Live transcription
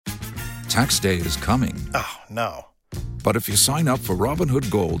Tax day is coming. Oh, no. But if you sign up for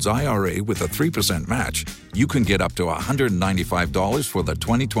Robinhood Gold's IRA with a 3% match, you can get up to $195 for the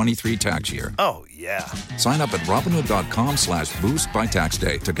 2023 tax year. Oh, yeah. Sign up at Robinhood.com/boost by tax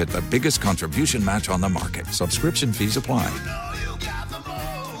day to get the biggest contribution match on the market. Subscription fees apply.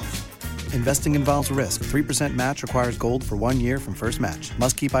 Investing involves risk. 3% match requires gold for 1 year from first match.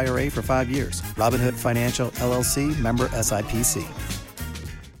 Must keep IRA for 5 years. Robinhood Financial, LLC, member SIPC.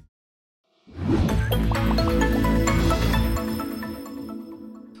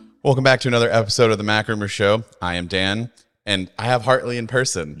 Welcome back to another episode of the Mac Rumor Show. I am Dan, and I have Hartley in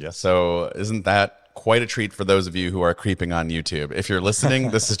person. Yes. So isn't that quite a treat for those of you who are creeping on YouTube? If you're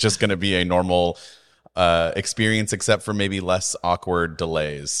listening, this is just going to be a normal experience, except for maybe less awkward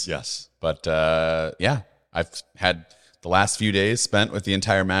delays. Yes. But yeah, I've had the last few days spent with the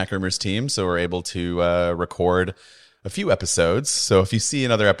entire Mac Rumors team, so we're able to record a few episodes. So if you see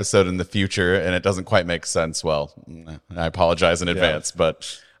another episode in the future and it doesn't quite make sense, well, I apologize in advance.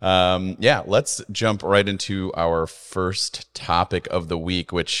 But yeah, let's jump right into our first topic of the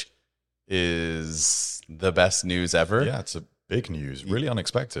week, which is the best news ever. Yeah, it's a big news. Really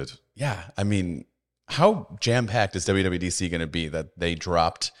unexpected. Yeah, I mean, how jam-packed is WWDC going to be that they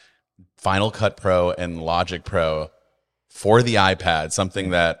dropped Final Cut Pro and Logic Pro for the iPad, something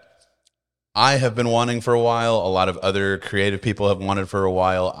that I have been wanting for a while. A lot of other creative people have wanted for a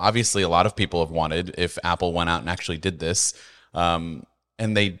while. Obviously, a lot of people have wanted if Apple went out and actually did this.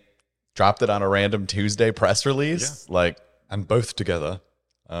 And they dropped it on a random Tuesday press release. Yeah. And both together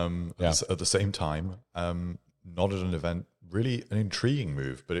at the same time. Not at an event. Really an intriguing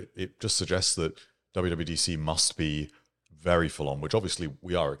move, but it just suggests that WWDC must be very full on, which obviously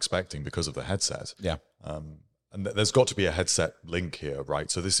we are expecting because of the headset. Yeah. And there's got to be a headset link here, right?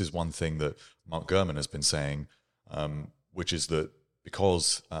 So this is one thing that Mark Gurman has been saying, which is that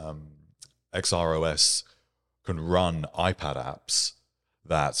because XROS can run iPad apps,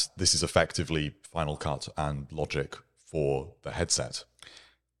 that this is effectively Final Cut and Logic for the headset.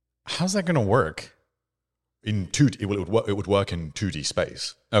 How's that going to work? In 2D, it would work in 2D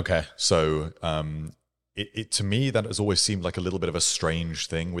space. Okay. So it to me, that has always seemed like a little bit of a strange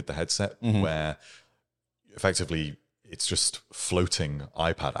thing with the headset, where effectively it's just floating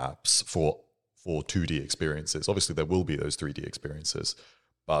iPad apps for 2D experiences. Obviously, there will be those 3D experiences,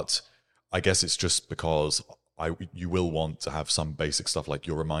 but I guess it's just because you will want to have some basic stuff like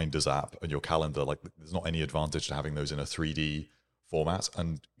your Reminders app and your calendar. Like, there's not any advantage to having those in a 3D format,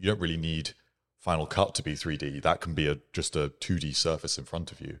 and you don't really need Final Cut to be 3D. That can be just a 2D surface in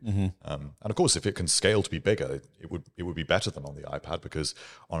front of you. And of course, if it can scale to be bigger, it would be better than on the iPad, because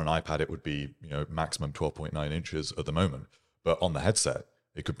on an iPad it would be maximum 12.9 inches at the moment, but on the headset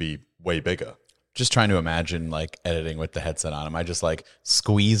it could be way bigger. Just trying to imagine like editing with the headset on. Am I just like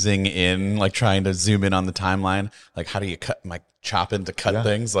squeezing in, like trying to zoom in on the timeline? Like, how do you chop in to cut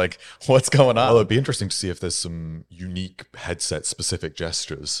things? Like, what's going on? Well, it'd be interesting to see if there's some unique headset specific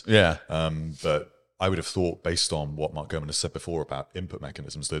gestures. Yeah. But I would have thought, based on what Mark Gurman has said before about input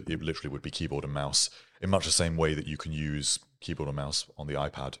mechanisms, that it literally would be keyboard and mouse in much the same way that you can use keyboard and mouse on the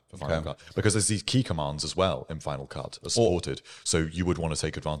iPad for Final Cut. Because there's these key commands as well in Final Cut are supported. So you would want to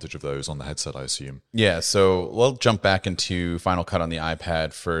take advantage of those on the headset, I assume. Yeah, so we'll jump back into Final Cut on the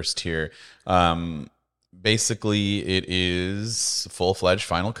iPad first here. Basically, it is full-fledged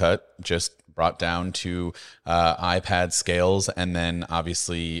Final Cut, just brought down to iPad scales, and then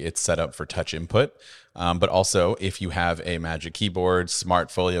obviously it's set up for touch input. But also, if you have a Magic Keyboard,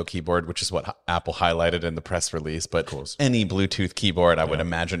 Smart Folio keyboard, which is what Apple highlighted in the press release, but any Bluetooth keyboard, I would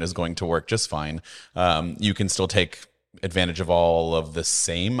imagine, is going to work just fine. You can still take advantage of all of the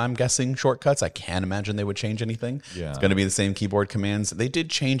same, I'm guessing, shortcuts. I can't imagine they would change anything. Yeah. It's going to be the same keyboard commands. They did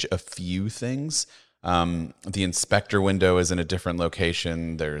change a few things. The inspector window is in a different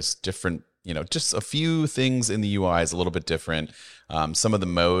location. There's different, just a few things in the UI is a little bit different. Some of the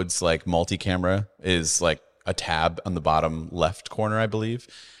modes, like multi-camera, is like a tab on the bottom left corner, I believe.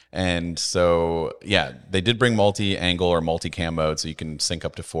 And so, yeah, they did bring multi-angle or multi-cam mode, so you can sync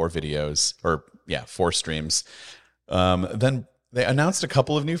up to 4 videos, or 4 streams. Then they announced a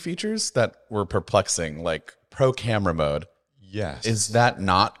couple of new features that were perplexing, like pro camera mode. Yes. Is that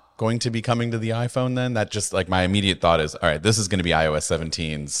not going to be coming to the iPhone then? That just, like, my immediate thought is, all right, this is going to be iOS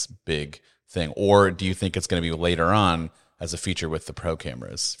 17's big thing. Or do you think it's going to be later on as a feature with the pro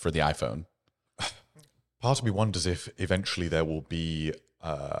cameras for the iPhone? Part of me wonders if eventually there will be,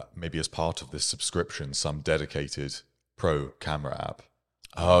 maybe as part of this subscription, some dedicated pro camera app.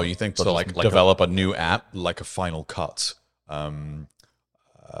 Oh, you think they'll so like develop a new app? Like a Final Cut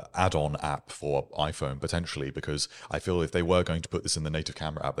add-on app for iPhone potentially, because I feel if they were going to put this in the native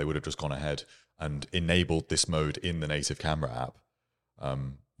camera app, they would have just gone ahead and enabled this mode in the native camera app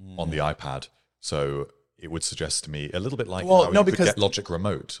on the iPad. So it would suggest to me a little bit like how you could get Logic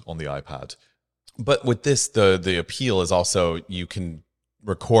Remote on the iPad. But with this, the appeal is also you can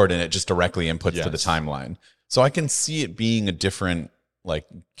record and it just directly inputs to the timeline. So I can see it being a different like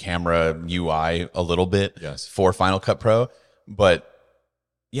camera UI a little bit for Final Cut Pro. But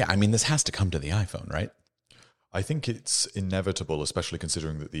yeah, I mean, this has to come to the iPhone, right? I think it's inevitable, especially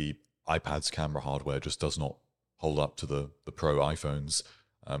considering that the iPad's camera hardware just does not hold up to the Pro iPhones.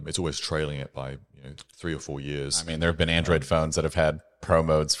 It's always trailing it by 3 or 4 years. I mean, there have been Android phones that have had Pro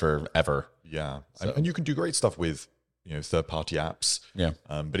modes forever. Yeah, so. And you can do great stuff with third-party apps. Yeah,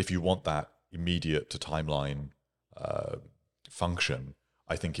 but if you want that immediate to timeline function,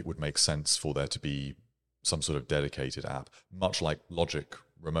 I think it would make sense for there to be some sort of dedicated app, much like Logic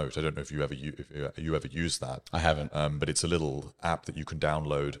Remote. I don't know if you ever use that. I haven't. But it's a little app that you can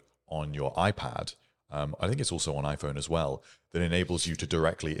download on your iPad. I think it's also on iPhone as well, that enables you to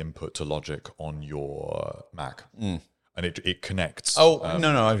directly input to Logic on your Mac. And it connects. Oh,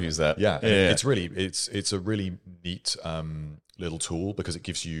 no, I've used that. Yeah. It's a really neat little tool because it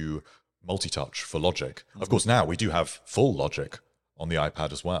gives you multi-touch for Logic. Of course, now we do have full Logic on the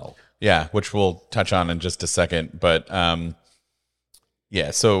iPad as well. Yeah, which we'll touch on in just a second. But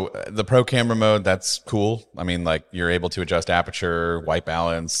yeah, so the Pro camera mode, that's cool. I mean, like you're able to adjust aperture, white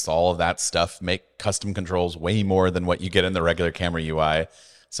balance, all of that stuff, make custom controls way more than what you get in the regular camera UI.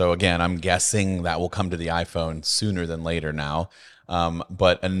 So again, I'm guessing that will come to the iPhone sooner than later now.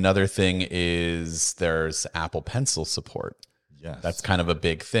 But another thing is there's Apple Pencil support. Yes. That's kind of a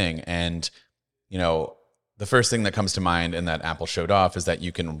big thing. And, the first thing that comes to mind and that Apple showed off is that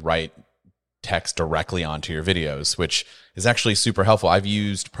you can write text directly onto your videos, which is actually super helpful. I've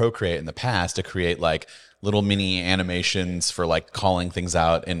used Procreate in the past to create like little mini animations for like calling things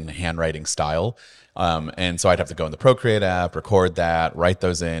out in handwriting style. And so I'd have to go in the Procreate app, record that, write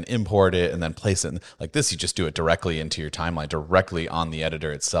those in, import it, and then place it. Like this, you just do it directly into your timeline, directly on the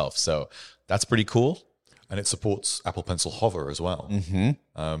editor itself. So that's pretty cool. And it supports Apple Pencil Hover as well,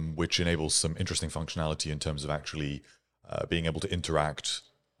 which enables some interesting functionality in terms of actually being able to interact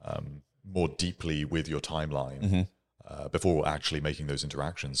more deeply with your timeline before actually making those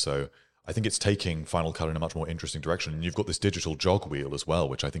interactions. So I think it's taking Final Cut in a much more interesting direction. And you've got this digital jog wheel as well,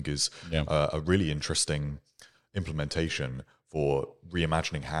 which I think is a really interesting implementation for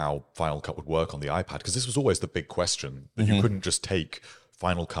reimagining how Final Cut would work on the iPad. Because this was always the big question, that you couldn't just take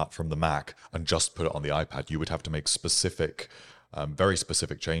Final Cut from the Mac and just put it on the iPad. You would have to make specific, very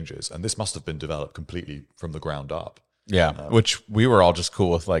specific changes. And this must have been developed completely from the ground up. Yeah, which we were all just cool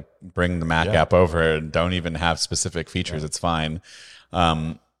with, like bring the Mac app over and don't even have specific features. It's fine.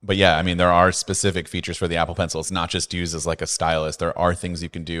 But yeah, I mean, there are specific features for the Apple Pencil. It's not just used as like a stylus. There are things you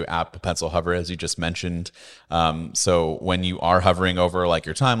can do. Apple Pencil Hover, as you just mentioned. So when you are hovering over like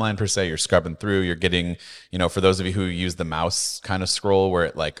your timeline per se, you're scrubbing through, you're getting, for those of you who use the mouse kind of scroll where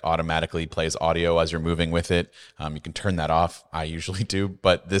it like automatically plays audio as you're moving with it, you can turn that off. I usually do,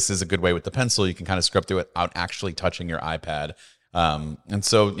 but this is a good way with the pencil. You can kind of scrub through it without actually touching your iPad. And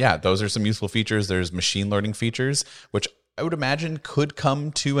so, yeah, those are some useful features. There's machine learning features, which I would imagine could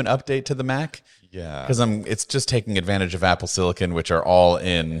come to an update to the Mac. Yeah. Because it's just taking advantage of Apple Silicon, which are all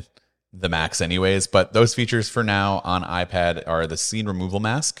in the Macs anyways. But those features for now on iPad are the scene removal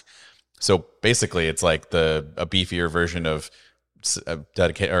mask. So basically it's like a beefier version of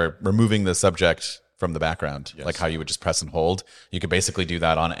removing the subject from the background, like how you would just press and hold. You could basically do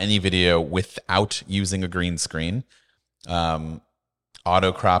that on any video without using a green screen.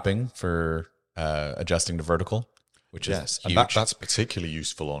 Auto cropping for adjusting to vertical, which is huge. And that's particularly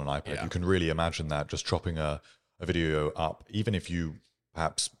useful on an iPad. Yeah. You can really imagine that just chopping a video up, even if you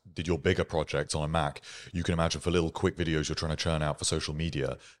perhaps did your bigger projects on a Mac, you can imagine for little quick videos you're trying to churn out for social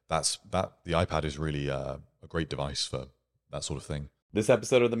media. The iPad is really a great device for that sort of thing. This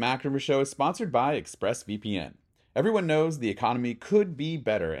episode of the Mac Rumor Show is sponsored by ExpressVPN. Everyone knows the economy could be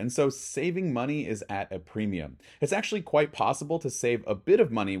better, and so saving money is at a premium. It's actually quite possible to save a bit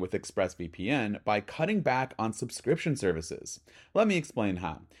of money with ExpressVPN by cutting back on subscription services. Let me explain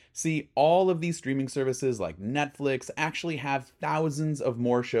how. See, all of these streaming services like Netflix actually have thousands of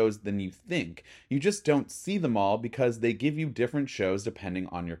more shows than you think. You just don't see them all because they give you different shows depending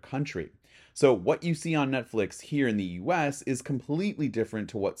on your country. So what you see on Netflix here in the US is completely different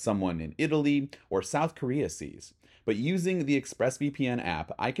to what someone in Italy or South Korea sees. But using the ExpressVPN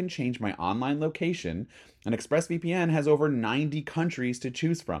app, I can change my online location, and ExpressVPN has over 90 countries to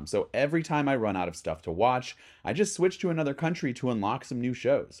choose from. So every time I run out of stuff to watch, I just switch to another country to unlock some new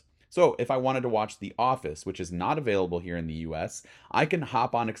shows. So if I wanted to watch The Office, which is not available here in the US, I can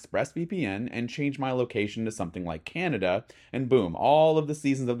hop on ExpressVPN and change my location to something like Canada, and boom, all of the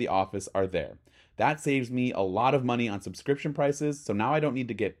seasons of The Office are there. That saves me a lot of money on subscription prices, so now I don't need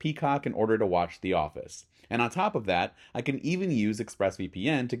to get Peacock in order to watch The Office. And on top of that, I can even use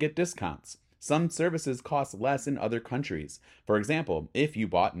ExpressVPN to get discounts. Some services cost less in other countries. For example, if you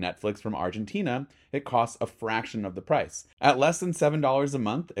bought Netflix from Argentina, it costs a fraction of the price. At less than $7 a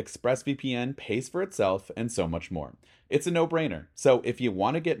month, ExpressVPN pays for itself and so much more. It's a no-brainer. So if you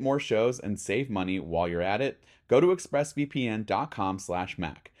want to get more shows and save money while you're at it, go to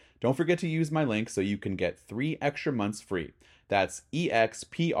expressvpn.com/Mac. Don't forget to use my link so you can get 3 extra months free. That's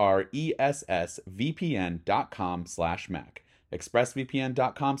expressvpn.com/Mac.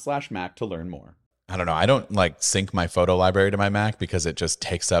 expressvpn.com/Mac to learn more. I don't know. I don't like sync my photo library to my Mac because it just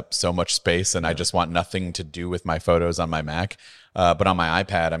takes up so much space, and I just want nothing to do with my photos on my Mac. But on my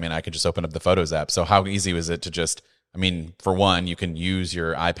iPad, I mean, I could just open up the Photos app. So how easy was it to just, I mean, for one, you can use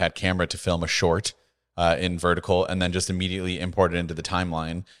your iPad camera to film a short in vertical and then just immediately import it into the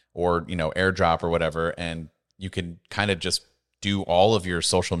timeline or, you know, AirDrop or whatever. And you can kind of just do all of your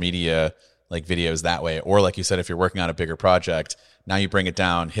social media like videos that way. Or like you said, if you're working on a bigger project, now you bring it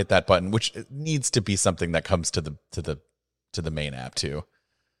down, hit that button, which needs to be something that comes to the main app too.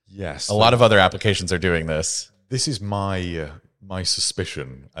 Yes. A lot of other applications are doing this. This is my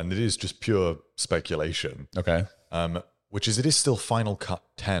suspicion, and it is just pure speculation. Okay. Which is, it is still Final Cut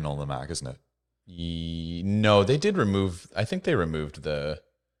 10 on the Mac, isn't it? No, they did remove, I think they removed the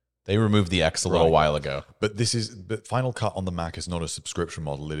X a little while ago. But Final Cut on the Mac is not a subscription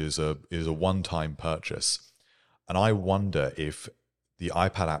model. It is a one-time purchase. And I wonder if the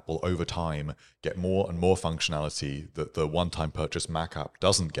iPad app will over time get more and more functionality that the one-time purchase Mac app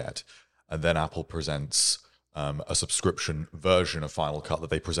doesn't get. And then Apple presents a subscription version of Final Cut that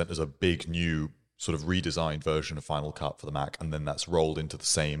they present as a big new sort of redesigned version of Final Cut for the Mac, and then that's rolled into the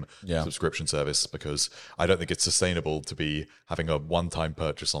same subscription service, because I don't think it's sustainable to be having a one-time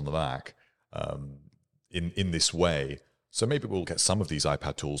purchase on the Mac in this way. So maybe we'll get some of these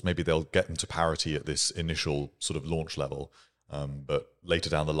iPad tools. Maybe they'll get them to parity at this initial sort of launch level. But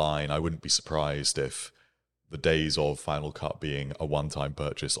later down the line, I wouldn't be surprised if the days of Final Cut being a one-time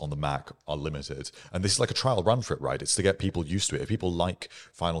purchase on the Mac are limited. And this is like a trial run for it, right? It's to get people used to it. If people like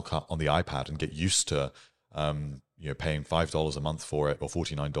Final Cut on the iPad and get used to paying $5 a month for it or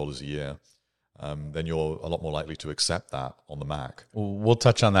 $49 a year, then you're a lot more likely to accept that on the Mac. We'll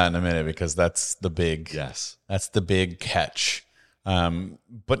touch on that in a minute, because that's the big catch.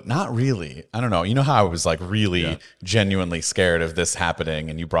 But not really. I don't know. You know how I was like really genuinely scared of this happening,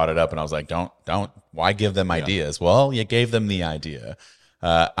 and you brought it up and I was like, don't, why give them ideas? Well, you gave them the idea.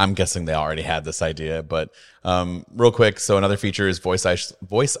 I'm guessing they already had this idea, but real quick. So another feature is voice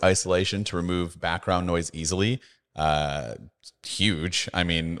isolation to remove background noise easily. Huge. I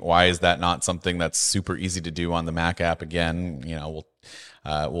mean, why is that not something that's super easy to do on the Mac app? Again, you know,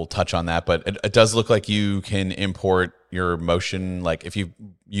 we'll touch on that, but it does look like you can import your motion, like if you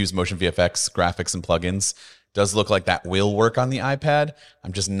use Motion VFX graphics and plugins, does look like that will work on the iPad.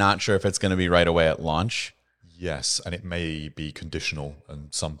 I'm just not sure if it's going to be right away at launch. Yes, and it may be conditional,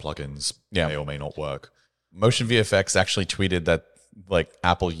 and some plugins may or may not work. Motion VFX actually tweeted that like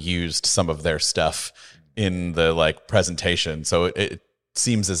Apple used some of their stuff in the like presentation, so it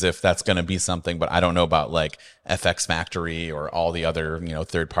seems as if that's going to be something, but I don't know about like FX Factory or all the other, you know,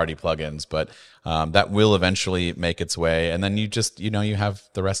 third-party plugins, but that will eventually make its way. And then you just, you know, you have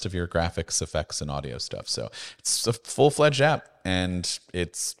the rest of your graphics, effects, and audio stuff. So it's a full-fledged app, and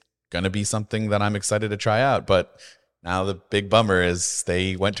it's going to be something that I'm excited to try out. But now the big bummer is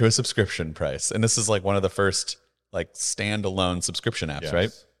they went to a subscription price. And this is like one of the first like standalone subscription apps,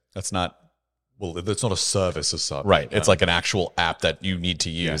 right? That's not... Well, it's not a service as such. Right. It's like an actual app that you need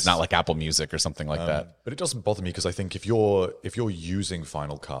to use, not like Apple Music or something like that. But it doesn't bother me, because I think if you're using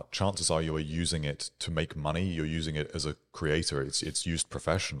Final Cut, chances are you are using it to make money. You're using it as a creator. It's used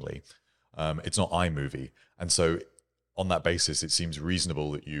professionally. It's not iMovie. And so on that basis, it seems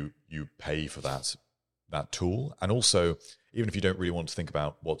reasonable that you pay for that tool. And also, even if you don't really want to think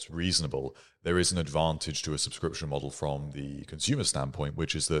about what's reasonable, there is an advantage to a subscription model from the consumer standpoint,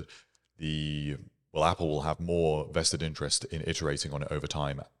 which is that Apple will have more vested interest in iterating on it over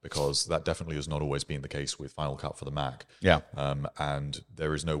time, because that definitely has not always been the case with Final Cut for the Mac. Yeah. And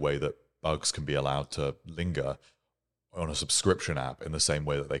there is no way that bugs can be allowed to linger on a subscription app in the same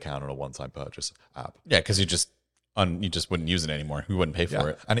way that they can on a one-time purchase app. Yeah, because you just you just wouldn't use it anymore. We wouldn't pay for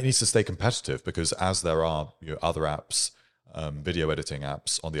it. And it needs to stay competitive because as there are other apps, video editing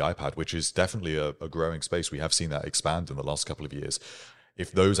apps on the iPad, which is definitely a growing space. We have seen that expand in the last couple of years.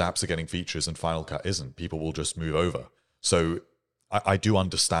 If those apps are getting features and Final Cut isn't, people will just move over. So I do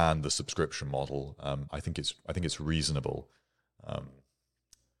understand the subscription model. I think it's reasonable.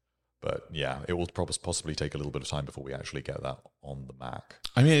 But yeah, it will possibly take a little bit of time before we actually get that on the Mac.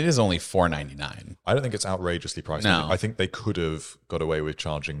 I mean, it is only $4.99. I don't think it's outrageously priced. No. I think they could have got away with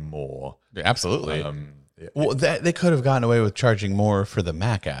charging more. Absolutely. Well, they could have gotten away with charging more for the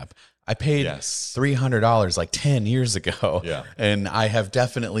Mac app. I paid $300 like 10 years ago. Yeah. And I have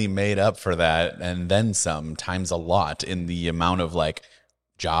definitely made up for that and then some times a lot in the amount of like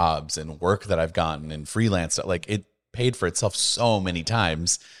jobs and work that I've gotten and freelance. Like it paid for itself so many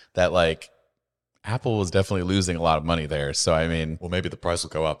times that like Apple was definitely losing a lot of money there. So, I mean, well, maybe the price will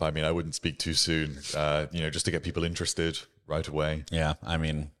go up. I mean, I wouldn't speak too soon, just to get people interested right away. Yeah. I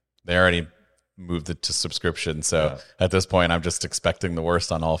mean, they already moved it to subscription. So at this point, I'm just expecting the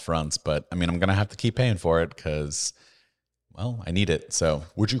worst on all fronts. But I mean, I'm going to have to keep paying for it because, well, I need it. So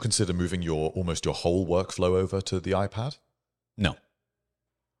would you consider moving almost your whole workflow over to the iPad? No.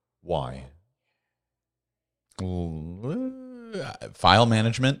 Why? File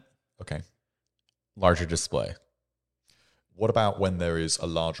management. Okay. Larger display. What about when there is a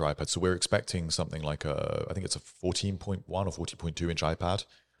larger iPad? So we're expecting something like I think it's a 14.1 or 14.2 inch iPad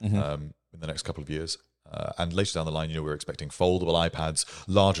in the next couple of years. And later down the line, we're expecting foldable iPads,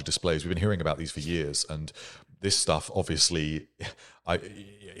 larger displays. We've been hearing about these for years. And this stuff, obviously,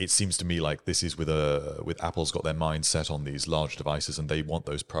 it seems to me like this is with Apple's got their mind set on these large devices, and they want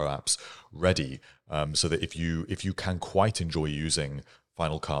those Pro apps ready, so that if you can quite enjoy using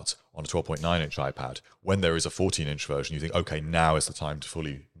Final Cut on a 12.9 inch iPad, when there is a 14-inch version, you think, okay, now is the time to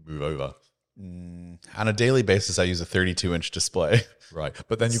fully move over. On a daily basis, I use a 32-inch display. Right,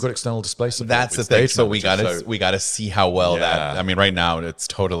 but then you've got external display support. That's the thing. So we gotta see how well that. I mean, right now it's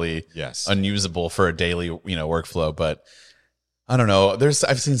totally unusable for a daily workflow. But I don't know.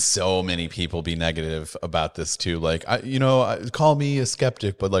 I've seen so many people be negative about this too. Like, call me a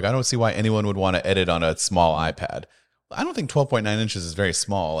skeptic, but like I don't see why anyone would want to edit on a small iPad. I don't think 12.9 inches is very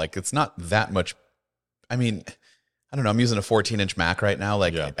small. Like, it's not that much. I mean, I don't know. I'm using a 14-inch Mac right now.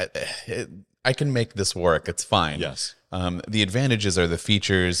 Like, I can make this work. It's fine. Yes. The advantages are the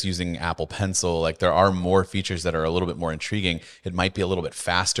features using Apple Pencil. Like, there are more features that are a little bit more intriguing. It might be a little bit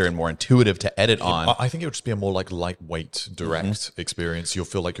faster and more intuitive to edit on. I think it would just be a more like lightweight, direct experience. You'll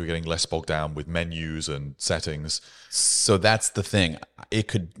feel like you're getting less bogged down with menus and settings. So that's the thing. It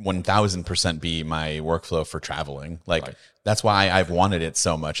could 1000% be my workflow for traveling. Like, that's why I've wanted it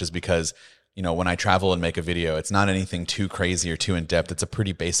so much, is because, when I travel and make a video, it's not anything too crazy or too in depth. It's a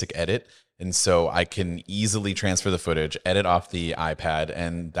pretty basic edit. And so I can easily transfer the footage, edit off the iPad,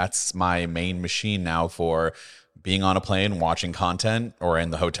 and that's my main machine now for being on a plane, watching content, or in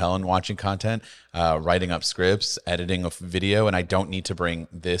the hotel and watching content, writing up scripts, editing a video, and I don't need to bring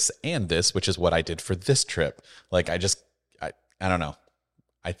this and this, which is what I did for this trip. Like, I don't know.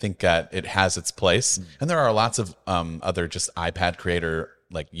 I think that it has its place, and there are lots of other just iPad creator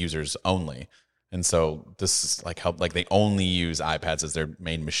like users only. And so this is like they only use iPads as their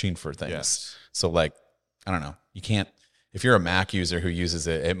main machine for things. Yes. So like, I don't know. You can't, if you're a Mac user who uses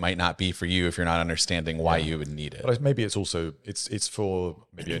it, it might not be for you if you're not understanding why you would need it. But maybe it's also, it's for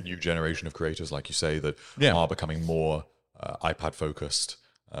maybe a new generation of creators, like you say, that are becoming more iPad focused.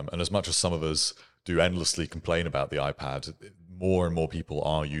 And as much as some of us do endlessly complain about the iPad, more and more people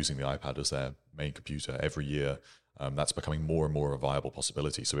are using the iPad as their main computer every year. That's becoming more and more a viable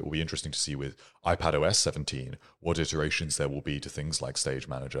possibility. So it will be interesting to see with iPadOS 17 what iterations there will be to things like Stage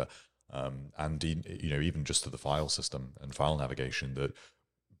Manager, and even just to the file system and file navigation that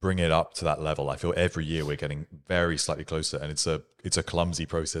bring it up to that level. I feel every year we're getting very slightly closer, and it's a clumsy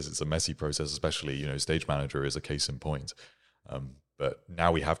process. It's a messy process, especially Stage Manager is a case in point. But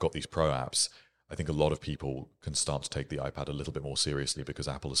now we have got these Pro apps. I think a lot of people can start to take the iPad a little bit more seriously because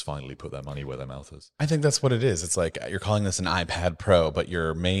Apple has finally put their money where their mouth is. I think that's what it is. It's like you're calling this an iPad Pro, but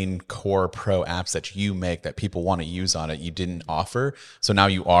your main core Pro apps that you make that people want to use on it, you didn't offer. So now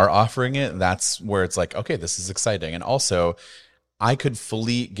you are offering it. That's where it's like, okay, this is exciting. And also, I could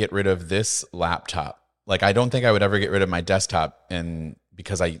fully get rid of this laptop. Like, I don't think I would ever get rid of my desktop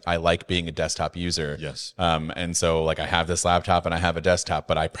because I like being a desktop user. Yes. And so like I have this laptop and I have a desktop,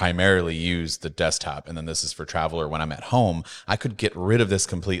 but I primarily use the desktop. And then this is for travel or when I'm at home. I could get rid of this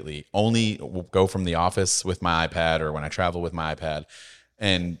completely, only go from the office with my iPad or when I travel with my iPad.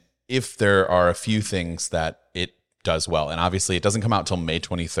 And if there are a few things that it does well. And obviously it doesn't come out till May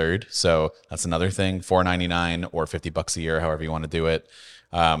 23rd. So that's another thing, $4.99 or $50 a year, however you want to do it.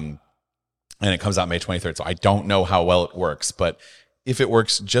 And it comes out May 23rd. So I don't know how well it works, but if it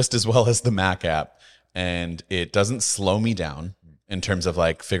works just as well as the Mac app and it doesn't slow me down in terms of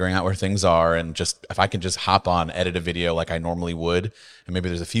like figuring out where things are, and just if I can just hop on, edit a video like I normally would, and maybe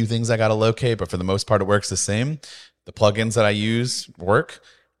there's a few things I got to locate, but for the most part, it works the same. The plugins that I use work.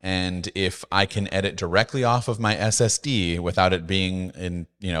 And if I can edit directly off of my SSD without it being in,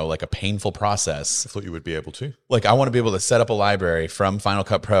 like a painful process. I thought you would be able to. Like I want to be able to set up a library from Final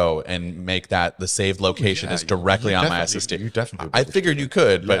Cut Pro and make that the saved location is directly on my SSD. You definitely. I figured you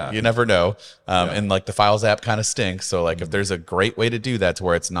could, but you never know. And like the Files app kind of stinks. So like if there's a great way to do that to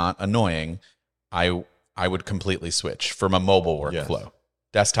where it's not annoying, I would completely switch from a mobile workflow. Yes.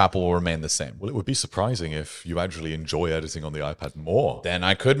 Desktop will remain the same. Well, it would be surprising if you actually enjoy editing on the iPad more. Then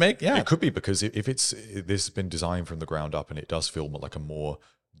I could make, It could be, because if this has been designed from the ground up and it does feel like a more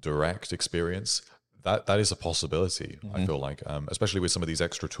direct experience, that is a possibility, I feel like, especially with some of these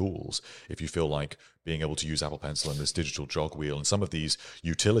extra tools. If you feel like being able to use Apple Pencil and this digital jog wheel and some of these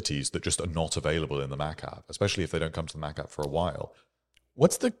utilities that just are not available in the Mac app, especially if they don't come to the Mac app for a while.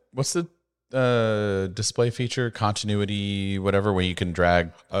 What's the display feature, continuity, whatever, where you can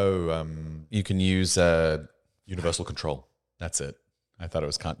drag? You can use universal control. That's it. I thought it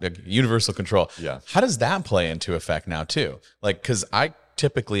was universal control. Yeah. How does that play into effect now too? Like, because I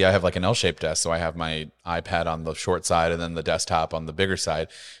have like an L-shaped desk, so I have my iPad on the short side and then the desktop on the bigger side.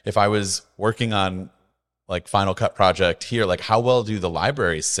 If I was working on like Final Cut project here, like how well do the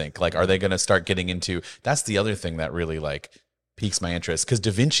libraries sync? Like, are they going to start getting into? That's the other thing that really like piques my interest, because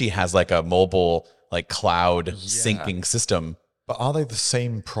DaVinci has like a mobile like cloud syncing system. But are they the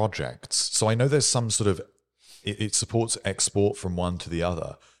same projects? So I know there's some sort of it supports export from one to the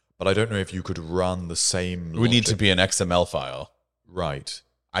other, but I don't know if you could run the same. It would need to be an XML file, right?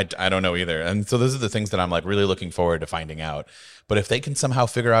 I don't know either. And so those are the things that I'm like really looking forward to finding out. But if they can somehow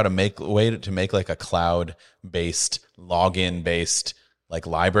figure out a way to make like a cloud based, login based like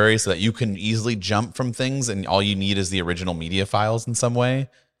library, so that you can easily jump from things and all you need is the original media files in some way.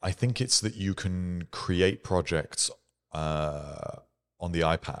 I think it's that you can create projects on the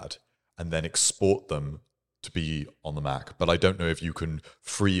iPad and then export them to be on the Mac. But I don't know if you can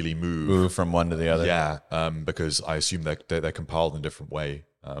freely move from one to the other. Yeah, because I assume they're compiled in a different way.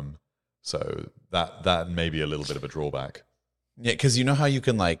 So that may be a little bit of a drawback. Yeah, because you know how you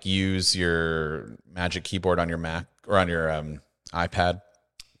can like use your Magic Keyboard on your Mac or on your iPad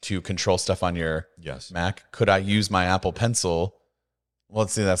to control stuff on your Mac. Could I use my Apple Pencil? Well,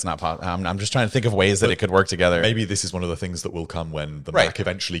 let's see, that's not possible. I'm just trying to think of ways that it could work together. Maybe this is one of the things that will come when the Mac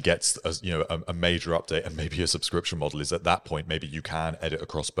eventually gets a major update and maybe a subscription model. Is at that point maybe you can edit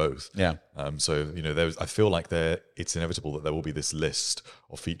across both. Yeah. So I feel like it's inevitable that there will be this list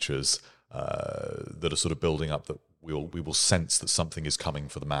of features that are sort of building up that we will sense that something is coming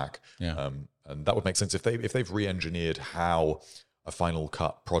for the Mac. Yeah. And that would make sense if they've re-engineered how a Final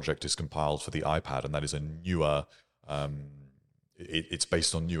Cut project is compiled for the iPad, and that is a newer. It's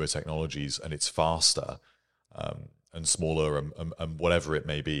based on newer technologies and it's faster and smaller and whatever it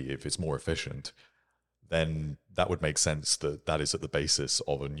may be. If it's more efficient, then that would make sense that is at the basis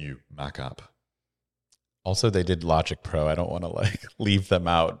of a new Mac app. Also, they did Logic Pro. I don't want to like leave them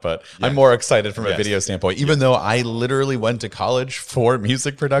out, but I'm more excited from a video standpoint, even though I literally went to college for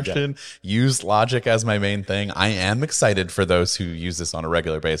music production, used Logic as my main thing. I am excited for those who use this on a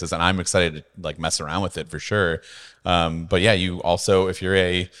regular basis, and I'm excited to like mess around with it for sure. But yeah, you also, if you're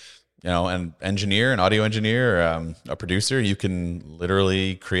an engineer, an audio engineer, a producer, you can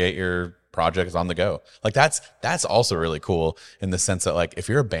literally create your projects on the go. Like that's also really cool in the sense that like if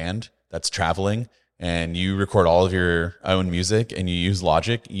you're a band that's traveling and you record all of your own music and you use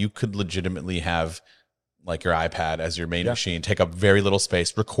Logic, you could legitimately have like your iPad as your main machine, take up very little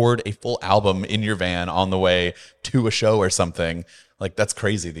space, record a full album in your van on the way to a show or something. Like that's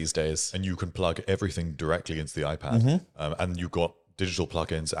crazy these days. And you can plug everything directly into the iPad. And you've got digital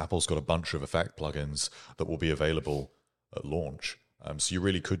plugins. Apple's got a bunch of effect plugins that will be available at launch. So you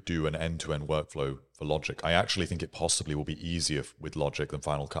really could do an end-to-end workflow for Logic. I actually think it possibly will be easier with Logic than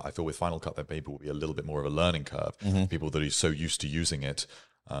Final Cut. I feel with Final Cut there maybe will be a little bit more of a learning curve. People that are so used to using it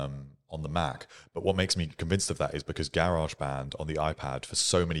on the Mac. But what makes me convinced of that is because GarageBand on the iPad for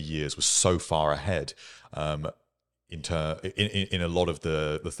so many years was so far ahead in a lot of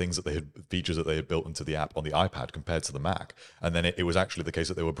the things that they had, features that they had built into the app on the iPad compared to the Mac. And then it was actually the case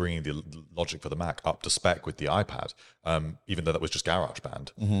that they were bringing the Logic for the Mac up to spec with the iPad, even though that was just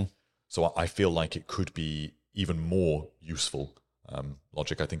GarageBand. So I feel like it could be even more useful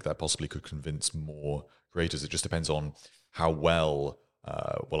logic. I think that possibly could convince more creators. It just depends on how well,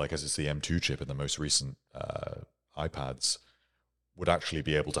 I guess it's the M2 chip in the most recent iPads would actually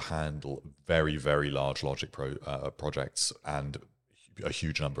be able to handle very, very large Logic projects and a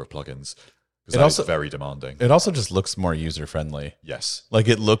huge number of plugins. Because that is very demanding. It also just looks more user friendly. Yes. Like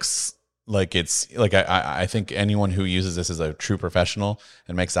it looks like it's like I think anyone who uses this as a true professional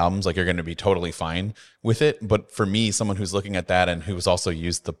and makes albums, like you're going to be totally fine with it. But for me, someone who's looking at that and who's also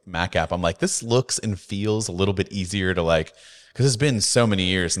used the Mac app, I'm like, this looks and feels a little bit easier to like, because it's been so many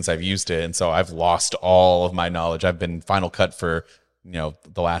years since I've used it. And so I've lost all of my knowledge. I've been Final Cut for, the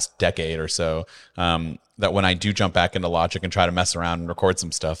last decade or so, that when I do jump back into Logic and try to mess around and record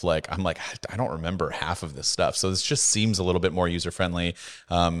some stuff, I'm like, I don't remember half of this stuff. So this just seems a little bit more user friendly.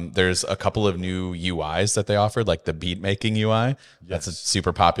 There's a couple of new UIs that they offered, like the beat making UI. Yes. That's a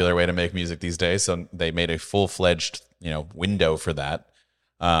super popular way to make music these days. So they made a full-fledged, window for that.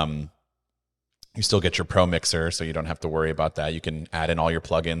 You still get your Pro Mixer, so you don't have to worry about that. You can add in all your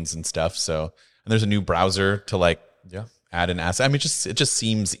plugins and stuff. And there's a new browser to add an asset. I mean, it just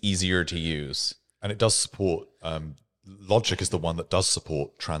seems easier to use. And it does support, Logic is the one that does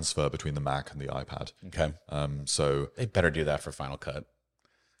support transfer between the Mac and the iPad. Okay. So they better do that for Final Cut.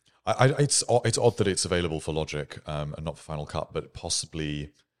 It's odd that it's available for Logic and not for Final Cut, but possibly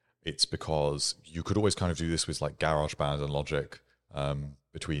it's because you could always kind of do this with like GarageBand and Logic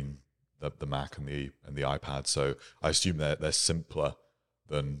between the Mac and the iPad. So I assume they're simpler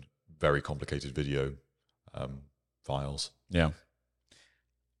than very complicated video files. Yeah.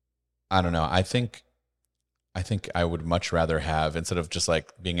 I don't know. I think I would much rather have, instead of just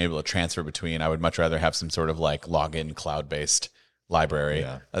like being able to transfer between, I would much rather have some sort of like login cloud-based library.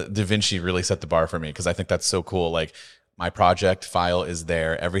 Yeah. DaVinci really set the bar for me because I think that's so cool. Like my project file is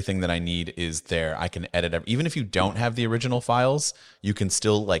there. Everything that I need is there. I can edit. Even if you don't have the original files, you can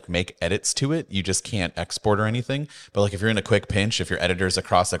still like make edits to it. You just can't export or anything. But like if you're in a quick pinch, if your editor's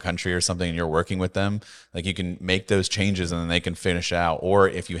across the country or something and you're working with them, like you can make those changes and then they can finish out. Or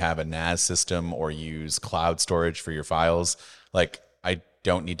if you have a NAS system or use cloud storage for your files, like I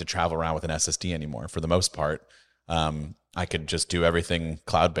don't need to travel around with an SSD anymore for the most part. I could just do everything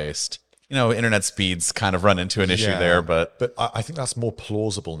cloud-based. Internet speeds kind of run into an issue there, but I think that's more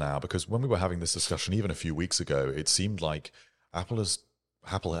plausible now because when we were having this discussion even a few weeks ago, it seemed like Apple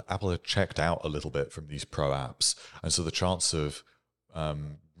had checked out a little bit from these pro apps, and so the chance of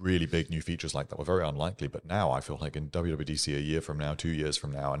really big new features like that were very unlikely. But now I feel like in WWDC a year from now, 2 years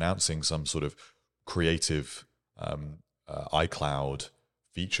from now, announcing some sort of creative iCloud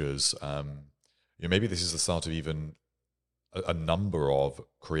features, maybe this is the start of even a number of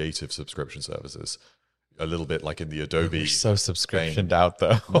creative subscription services, a little bit like in the Adobe. We're so subscriptioned out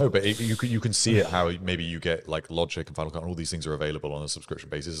though. No, but you can see it how maybe you get like Logic and Final Cut and all these things are available on a subscription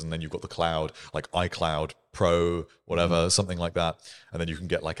basis, and then you've got the cloud, like iCloud Pro, whatever, something like that, and then you can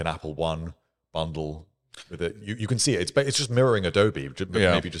get like an Apple One bundle with it. You can see it. It's just mirroring Adobe,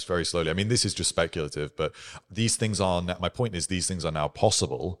 maybe just very slowly. I mean, this is just speculative, but these things are. My point is, these things are now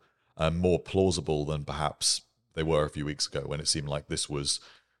possible and more plausible than perhaps they were a few weeks ago when it seemed like this was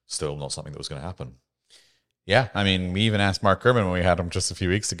still not something that was going to happen. Yeah, I mean, we even asked Mark Gurman when we had him just a few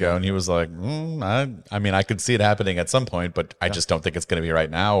weeks ago, and he was like, I mean, I could see it happening at some point, but I just don't think it's going to be right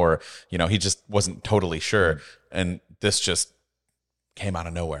now, or, he just wasn't totally sure. And this just came out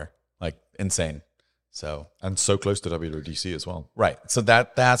of nowhere, like insane. And so close to WWDC as well. Right. So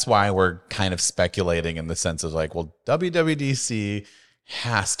that's why we're kind of speculating in the sense of like, well, WWDC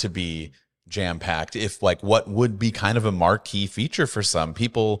has to be jam-packed if like what would be kind of a marquee feature for some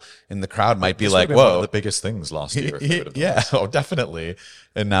people in the crowd might be like, whoa, one of the biggest things last year. Yeah, definitely.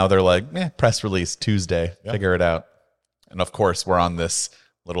 And now they're like, press release Tuesday, figure it out. And of course we're on this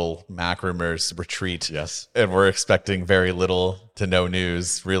little Mac rumors retreat. Yes. And we're expecting very little to no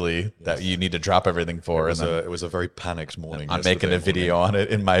news really that you need to drop everything for. It was a very panicked morning. I'm making a video on it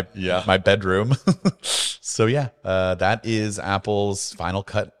in my bedroom. So that is Apple's Final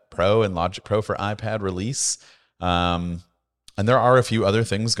Cut Pro and Logic Pro for iPad release. And there are a few other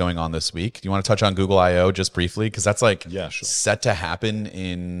things going on this week. Do you want to touch on Google I.O. just briefly? Because that's set to happen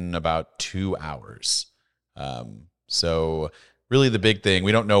in about 2 hours. So really the big thing,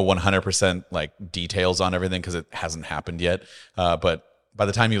 we don't know 100% like details on everything because it hasn't happened yet. But by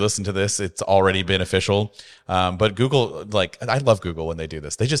the time you listen to this, it's already been official. But Google, I love Google when they do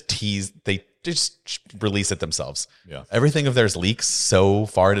this. They just just release it themselves. Yeah. Everything of theirs leaks so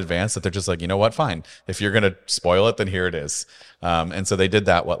far in advance that they're just like, you know what, fine. If you're going to spoil it, then here it is. And so they did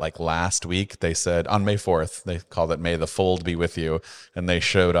that, last week? They said on May 4th, they called it May the Fold Be With You. And they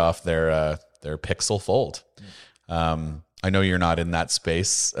showed off their Pixel Fold. I know you're not in that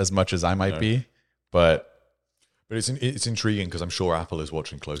space as much as I might be, but it's intriguing because I'm sure Apple is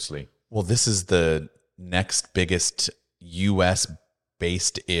watching closely. well, this is the next biggest US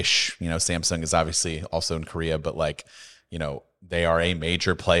based ish. Samsung is obviously also in Korea, but like, they are a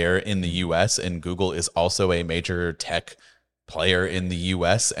major player in the US, and Google is also a major tech player in the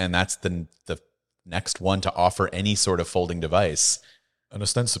US, and that's the next one to offer any sort of folding device. And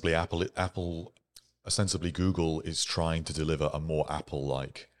ostensibly ostensibly Google is trying to deliver a more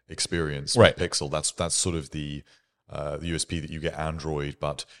Apple-like experience with Pixel. That's sort of the USP that you get Android,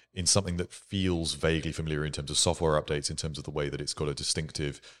 but in something that feels vaguely familiar in terms of software updates, in terms of the way that it's got a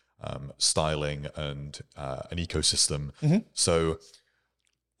distinctive styling and an ecosystem. So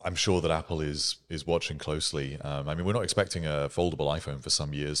I'm sure that Apple is watching closely. We're not expecting a foldable iPhone for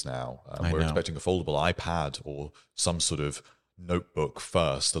some years now. We're expecting a foldable iPad or some sort of notebook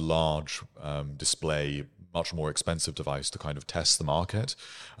first, a large display, much more expensive device to kind of test the market.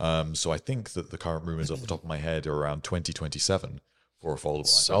 So I think that the current rumors off the top of my head are around 2027 for a foldable iPhone.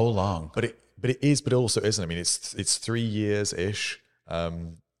 So long. But it also isn't. It's 3 years ish.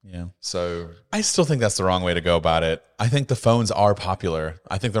 So I still think that's the wrong way to go about it. I think the phones are popular.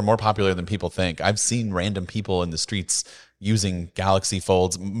 I think they're more popular than people think. I've seen random people in the streets using Galaxy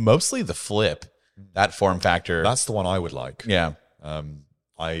Folds, mostly the Flip, that form factor. That's the one I would like. Yeah.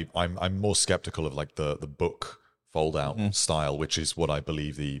 I'm more skeptical of like the book fold out style, which is what I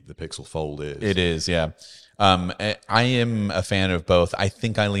believe the Pixel Fold is. It is, yeah. I am a fan of both. I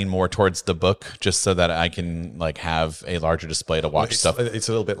think I lean more towards the book just so that I can like have a larger display to watch stuff. It's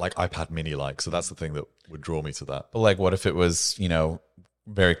a little bit like iPad mini like, so that's the thing that would draw me to that. But like, what if it was,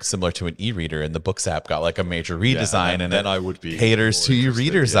 very similar to an e-reader, and the Books app got like a major redesign, and then I would be caters to you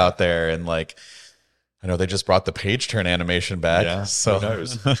readers out there, and like, I know they just brought the page turn animation back, so who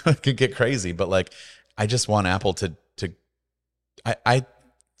knows? It could get crazy. But like, I just want Apple to.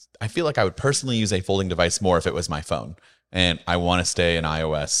 I feel like I would personally use a folding device more if it was my phone, and I want to stay in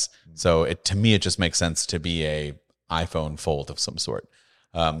iOS. So to me, it just makes sense to be a iPhone Fold of some sort.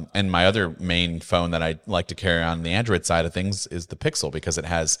 And my other main phone that I like to carry on the Android side of things is the Pixel, because it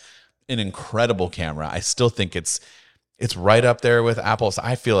has an incredible camera. I still think it's right up there with Apple. So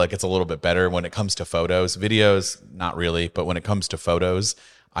I feel like it's a little bit better when it comes to photos. Videos, not really, but when it comes to photos,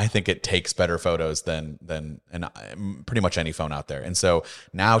 I think it takes better photos than pretty much any phone out there. And so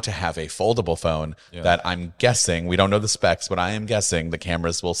now to have a foldable phone that I'm guessing, we don't know the specs, but I am guessing the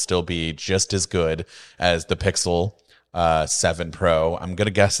cameras will still be just as good as the Pixel 7 Pro. I'm going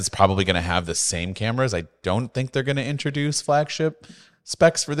to guess it's probably going to have the same cameras. I don't think they're going to introduce flagship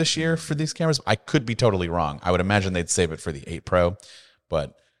specs for this year for these cameras. I could be totally wrong. I would imagine they'd save it for the 8 Pro,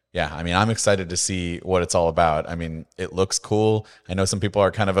 but yeah, I'm excited to see what it's all about. It looks cool. I know some people are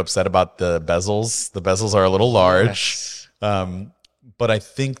kind of upset about the bezels. The bezels are a little large. But I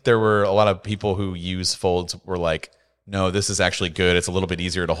think there were a lot of people who use folds were like, no, this is actually good. It's a little bit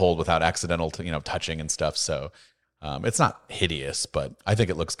easier to hold without accidental, touching and stuff. So it's not hideous, but I think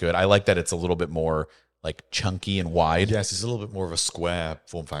it looks good. I like that it's a little bit more like chunky and wide. Yes, it's a little bit more of a square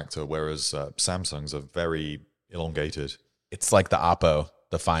form factor, whereas Samsung's are very elongated. It's like the Oppo.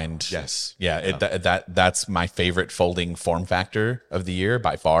 The Find. Yes. Yeah. That's my favorite folding form factor of the year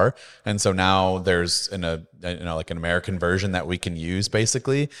by far. And so now there's like an American version that we can use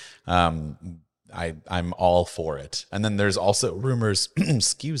basically. I'm all for it. And then there's also rumors,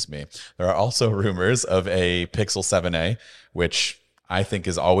 excuse me. There are also rumors of a Pixel 7a, which I think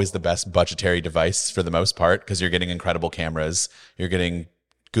is always the best budgetary device for the most part, because you're getting incredible cameras, you're getting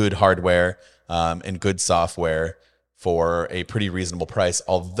good hardware, and good software for a pretty reasonable price,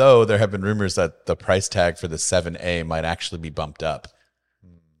 although there have been rumors that the price tag for the 7A might actually be bumped up.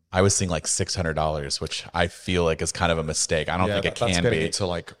 I was seeing like $600, which I feel like is kind of a mistake. I don't think it can be. Into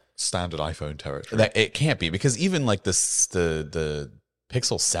like standard iPhone territory. It can't be, because even like the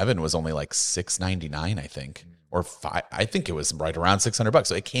Pixel 7 was only like $699, I think, or I think it was right around $600.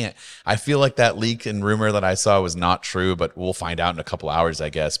 So it can't. I feel like that leak and rumor that I saw was not true, but we'll find out in a couple hours, I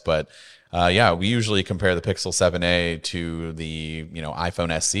guess. But we usually compare the Pixel 7a to the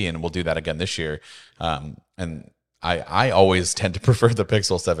iPhone SE, and we'll do that again this year. And I always tend to prefer the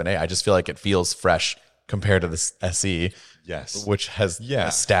Pixel 7a. I just feel like it feels fresh compared to the SE, yes, which has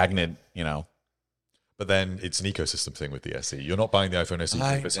a stagnant, But then it's an ecosystem thing with the SE. You're not buying the iPhone SE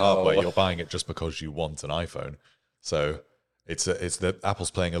for its hardware. You're buying it just because you want an iPhone. So it's the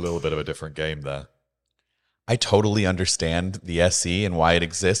Apple's playing a little bit of a different game there. I totally understand the SE and why it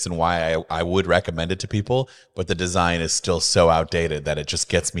exists and why I would recommend it to people, but the design is still so outdated that it just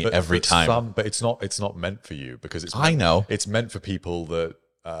gets me every time. But it's not meant for you, because I know it's meant for people that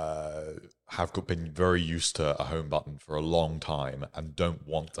have been very used to a home button for a long time and don't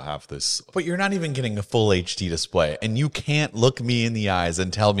want to have this. But you're not even getting a full HD display, and you can't look me in the eyes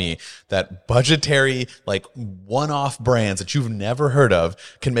and tell me that budgetary, like one-off brands that you've never heard of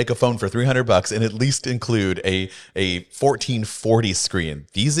can make a phone for $300 and at least include a 1440 screen.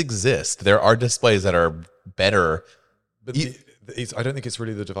 These exist. There are displays that are better. But I don't think it's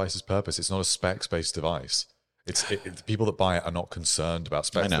really the device's purpose. It's not a specs-based device. The people that buy it are not concerned about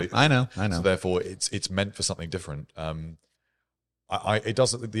specs. I know. So therefore, it's meant for something different. It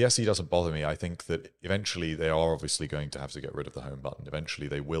doesn't. The SE doesn't bother me. I think that eventually they are obviously going to have to get rid of the home button. Eventually,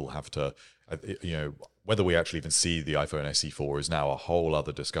 they will have to. Whether we actually even see the iPhone SE4 is now a whole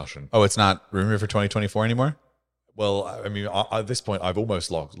other discussion. Oh, it's not rumored for 2024 anymore? Well, I mean, at this point, I've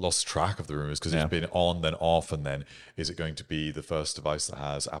almost lost track of the rumors because it's been on, then off, and then is it going to be the first device that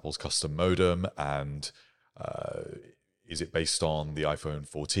has Apple's custom modem? And is it based on the iPhone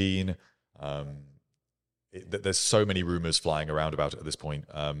 14? There's so many rumors flying around about it at this point.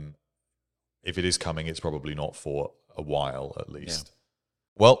 If it is coming, it's probably not for a while, at least. Yeah.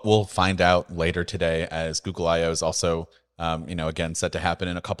 Well, we'll find out later today, as Google I/O is also, again, set to happen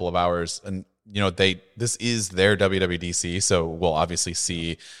in a couple of hours. And this is their WWDC, so we'll obviously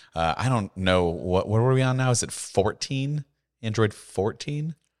see. I don't know what are we on now? Is it 14? Android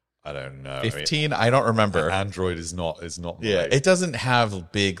 14? I don't know. 15? I don't remember. Android is not. Yeah, it doesn't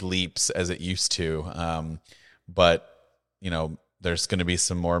have big leaps as it used to. But there's going to be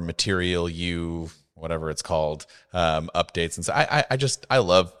some more Material U, whatever it's called, updates, and so I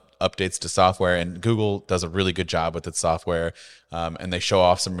love updates to software, and Google does a really good job with its software, and they show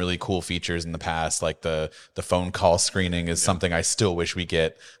off some really cool features in the past, like the phone call screening is something I still wish we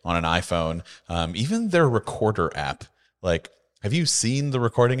get on an iPhone. Even their recorder app, like, have you seen the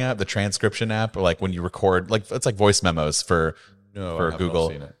recording app, the transcription app, or like when you record, like it's like voice memos for Google.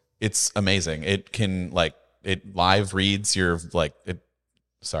 Not seen it. It's amazing. It can it live reads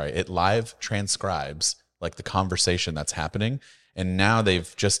it live transcribes like the conversation that's happening. And now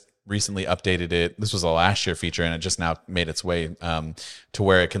they've just recently updated it. This was a last year feature, and it just now made its way to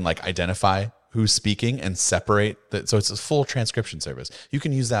where it can like identify who's speaking and separate so it's a full transcription service. You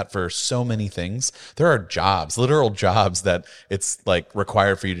can use that for so many things. There are literal jobs that it's like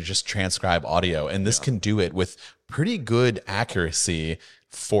required for you to just transcribe audio, and this can do it with pretty good accuracy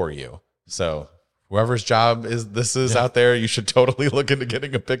for you. So whoever's job this is out there, you should totally look into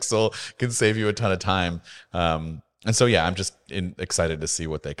getting a Pixel. It can save you a ton of time. And so, I'm just excited to see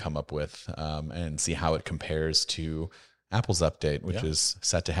what they come up with and see how it compares to Apple's update, which is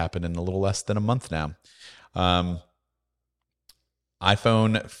set to happen in a little less than a month now.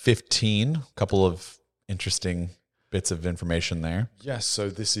 iPhone 15, a couple of interesting bits of information there. Yes, so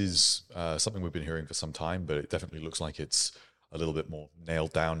this is something we've been hearing for some time, but it definitely looks like it's a little bit more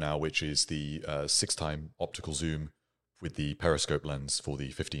nailed down now, which is the 6-time optical zoom with the periscope lens for the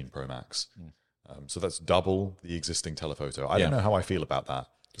 15 Pro Max. So that's double the existing telephoto. I don't know how I feel about that,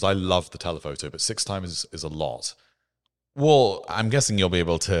 because I love the telephoto, but 6 times is a lot. Well, I'm guessing you'll be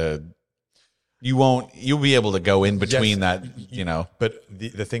able to go in between that, But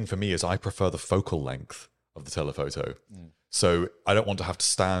the thing for me is I prefer the focal length of the telephoto. So I don't want to have to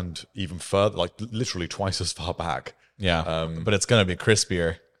stand even further, like literally twice as far back. Yeah. But it's going to be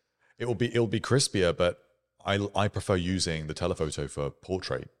crispier. It'll be crispier, but I prefer using the telephoto for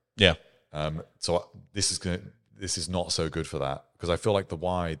portrait. Yeah. So this is not so good for that, because I feel like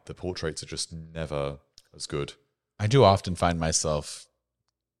the portraits are just never as good. I do often find myself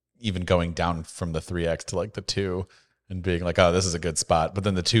even going down from the 3X to like the 2 and being like, oh, this is a good spot. But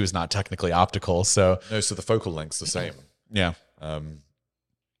then the 2 is not technically optical. So so the focal length's the same. Yeah.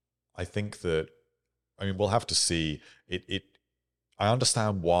 I think that, we'll have to see it. I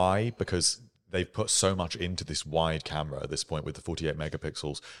understand why, because they've put so much into this wide camera at this point with the 48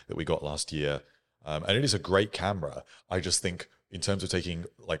 megapixels that we got last year. And it is a great camera. I just think in terms of taking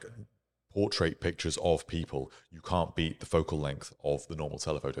like portrait pictures of people, you can't beat the focal length of the normal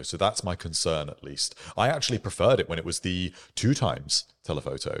telephoto. So that's my concern, at least. I actually preferred it when it was the 2 times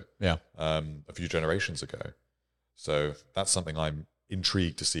telephoto a few generations ago. So that's something I'm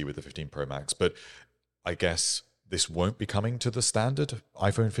intrigued to see with the 15 Pro Max. But I guess this won't be coming to the standard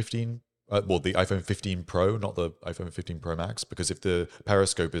iPhone 15. The iPhone 15 Pro, not the iPhone 15 Pro Max, because if the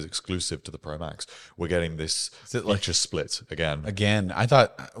periscope is exclusive to the Pro Max, we're getting this feature split again. Again, I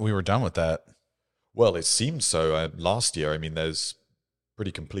thought we were done with that. Well, it seemed so. Last year, there's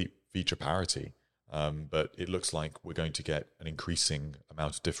pretty complete feature parity, but it looks like we're going to get an increasing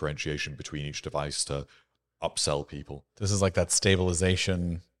amount of differentiation between each device to upsell people. This is like that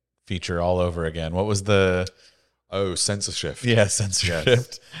stabilization feature all over again. What was the Oh, sensor shift. Yeah, sensor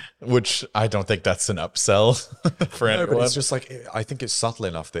shift, which I don't think that's an upsell for anyone. But it's just like, I think it's subtle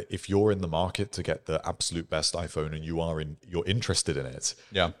enough that if you're in the market to get the absolute best iPhone and you're interested in it,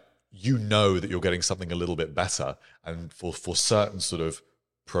 you know that you're getting something a little bit better. And for certain sort of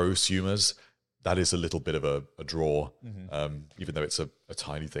prosumers, that is a little bit of a draw, even though it's a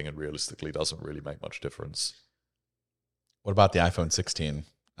tiny thing and realistically doesn't really make much difference. What about the iPhone 16?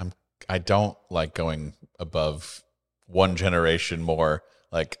 I don't like going above one generation more.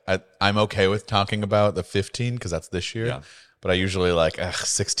 Like I'm okay with talking about the 15 because that's this year, but I usually like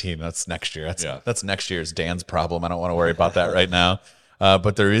 16. That's next year. That's next year's Dan's problem. I don't want to worry about that right now.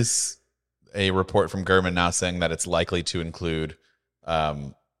 But there is a report from Gurman now saying that it's likely to include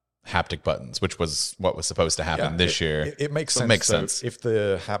haptic buttons, which was what was supposed to happen this year. It makes sense. It makes sense. If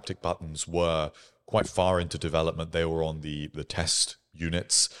the haptic buttons were quite far into development, they were on the test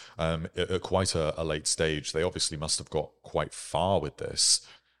units at quite a late stage. They obviously must have got quite far with this.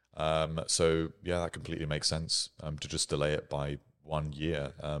 So yeah, that completely makes sense to just delay it by 1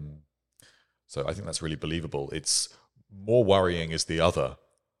 year. So I think that's really believable. It's more worrying is the other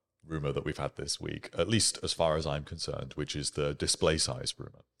rumor that we've had this week, at least as far as I'm concerned, which is the display size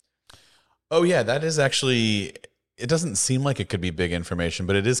rumor. Oh yeah, that is actually... It doesn't seem like it could be big information,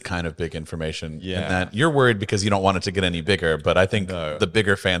 but it is kind of big information. Yeah. In that you're worried because you don't want it to get any bigger, but I think the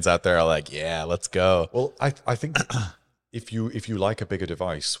bigger fans out there are like, yeah, let's go. Well, I think if you like a bigger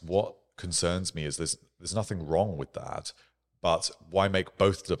device, what concerns me is there's nothing wrong with that. But why make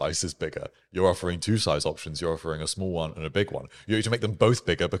both devices bigger? You're offering 2 size options. You're offering a small one and a big one. You need to make them both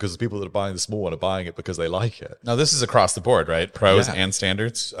bigger because the people that are buying the small one are buying it because they like it. Now, this is across the board, right? Pros and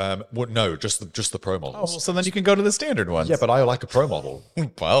standards? Well, no, just the Pro models. Oh, so then you can go to the standard ones. Yeah, but I like a Pro model.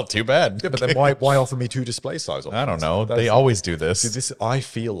 Well, too bad. Yeah, but then why offer me 2 display size options? I don't know. They always do this. See, I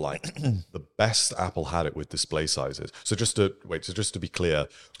feel like the best Apple had it with display sizes. So just to be clear,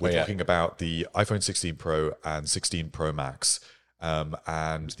 we're talking about the iPhone 16 Pro and 16 Pro Max.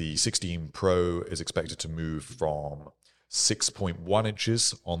 And the 16 Pro is expected to move from 6.1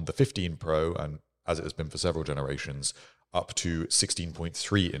 inches on the 15 Pro, and as it has been for several generations, up to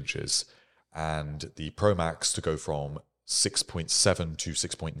 16.3 inches. And the Pro Max to go from 6.7 to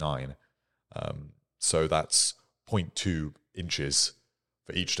 6.9. So that's 0.2 inches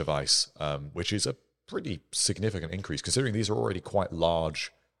for each device, which is a pretty significant increase, considering these are already quite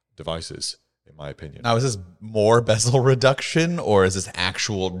large devices, in my opinion. Now, is this more bezel reduction or is this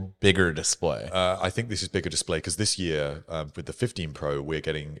actual bigger display? I think this is bigger display because this year, with the 15 Pro, we're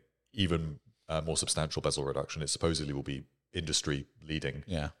getting even more substantial bezel reduction. It supposedly will be industry leading.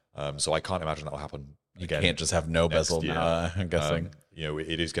 Yeah. So I can't imagine that will happen again. You can't just have no bezel now, I'm guessing.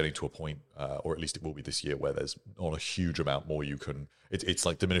 It is getting to a point, or at least it will be this year, where there's not a huge amount more you can... It's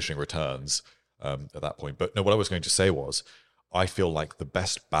like diminishing returns at that point. But no, what I was going to say was, I feel like the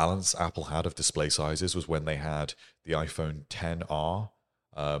best balance Apple had of display sizes was when they had the iPhone XR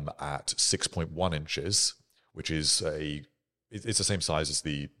at 6.1 inches, which is it's the same size as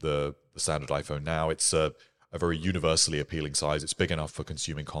the standard iPhone now. It's a very universally appealing size. It's big enough for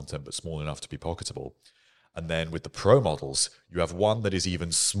consuming content, but small enough to be pocketable. And then with the Pro models, you have one that is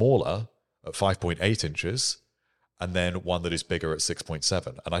even smaller at 5.8 inches, and then one that is bigger at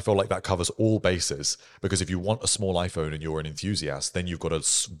 6.7. And I feel like that covers all bases, because if you want a small iPhone and you're an enthusiast, then you've got an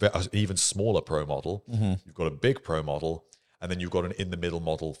even smaller Pro model, you've got a big Pro model, and then you've got an in-the-middle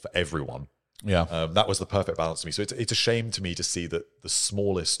model for everyone. Yeah. That was the perfect balance to me. So it's a shame to me to see that the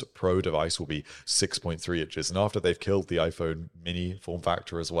smallest Pro device will be 6.3 inches. And after they've killed the iPhone mini form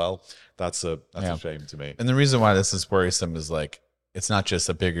factor as well, that's a shame to me. And the reason why this is worrisome is, like, it's not just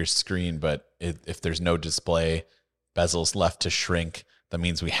a bigger screen, but if there's no display bezels left to shrink, that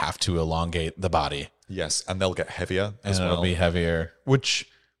means we have to elongate the body. Yes, and they'll get heavier as well. It'll be heavier, which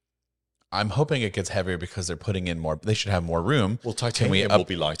I'm hoping it gets heavier because they're putting in more. They should have more room. Well, titanium will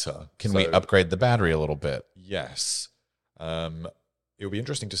be lighter. Can we upgrade the battery a little bit? Yes. It'll be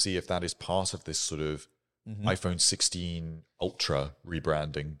interesting to see if that is part of this sort of iPhone 16 Ultra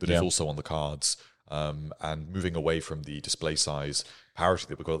rebranding that is also on the cards, and moving away from the display size parity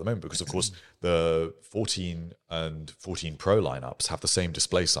that we've got at the moment, because of course the 14 and 14 Pro lineups have the same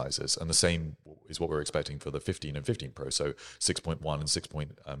display sizes, and the same is what we're expecting for the 15 and 15 Pro, so 6.1 and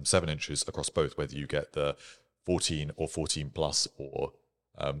 6.7 inches across both, whether you get the 14 or 14 Plus or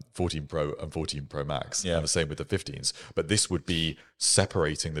 14 Pro and 14 Pro Max, and the same with the 15s. But this would be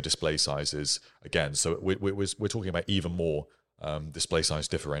separating the display sizes again, so we're talking about even more display size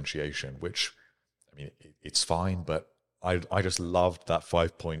differentiation, which, I mean, it's fine, but I just loved that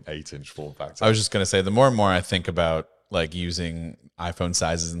 5.8 inch form factor. I was just going to say, the more and more I think about like using iPhone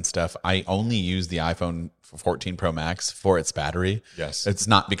sizes and stuff, I only use the iPhone 14 Pro Max for its battery. Yes. It's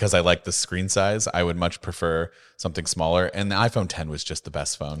not because I like the screen size. I would much prefer something smaller. And the iPhone 10 was just the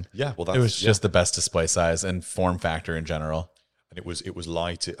best phone. Yeah, well, it was just the best display size and form factor in general. And it was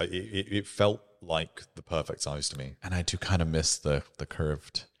light. It felt like the perfect size to me. And I do kind of miss the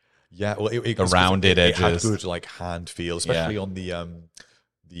curved. Yeah, well, the rounded edges. It had good like hand feel, especially on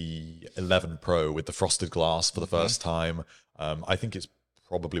the 11 Pro with the frosted glass for the first time. I think it's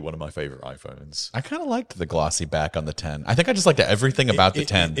probably one of my favorite iPhones. I kind of liked the glossy back on the 10. I think I just liked everything about the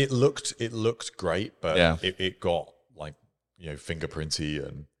 10. It looked great, but Yeah. it got like fingerprinty,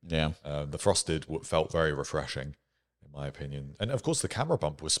 and the frosted felt very refreshing, in my opinion. And of course, the camera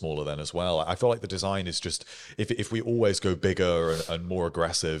bump was smaller then as well. I feel like the design is just, if we always go bigger and more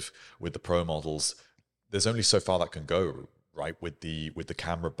aggressive with the Pro models, there's only so far that can go, right? With the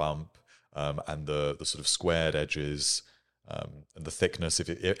camera bump and the sort of squared edges and the thickness.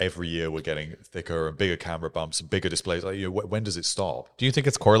 If every year we're getting thicker and bigger camera bumps and bigger displays, like, when does it stop? Do you think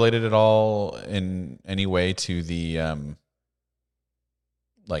it's correlated at all in any way to the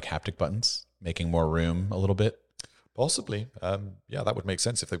like haptic buttons making more room a little bit? Possibly. Yeah, that would make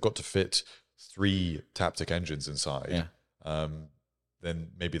sense if they've got to fit 3 Taptic engines inside. Yeah. Then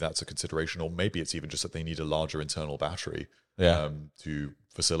maybe that's a consideration, or maybe it's even just that they need a larger internal battery to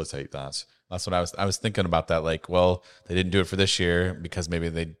facilitate that. That's what I was thinking about that. Like, well, they didn't do it for this year because maybe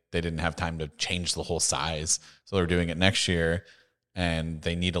they didn't have time to change the whole size. So they're doing it next year and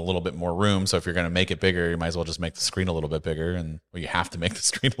they need a little bit more room. So if you're going to make it bigger, you might as well just make the screen a little bit bigger, or you have to make the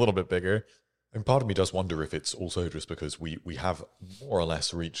screen a little bit bigger. And part of me does wonder if it's also just because we have more or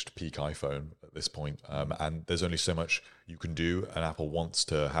less reached peak iPhone at this point, and there's only so much you can do, and Apple wants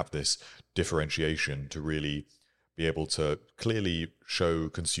to have this differentiation to really be able to clearly show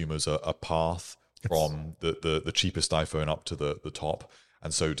consumers a path from the cheapest iPhone up to the top.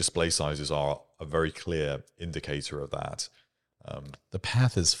 And so display sizes are a very clear indicator of that. The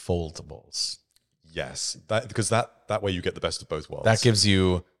path is foldables. Yes, because that way you get the best of both worlds. That gives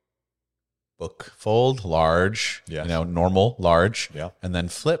you book fold, large, Yes. Normal, large, Yeah. and then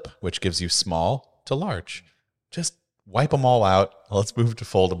flip, which gives you small to large. Just wipe them all out. Let's move to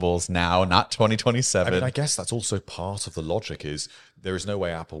foldables now, not 2027. I mean, I guess that's also part of the logic is there is no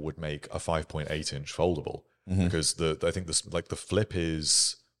way Apple would make a 5.8 inch foldable because I think the flip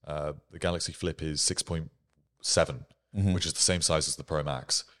is the Galaxy Flip is 6.7, which is the same size as the Pro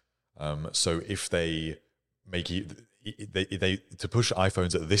Max. So if they make they to push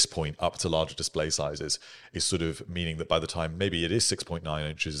iPhones at this point up to larger display sizes is sort of meaning that by the time maybe it is 6.9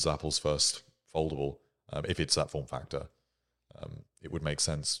 inches is Apple's first foldable, if it's that form factor, it would make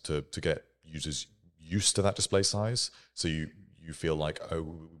sense to get users used to that display size. So you feel like,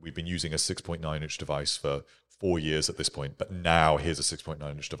 oh, we've been using a 6.9 inch device for 4 years at this point, but now here's a 6.9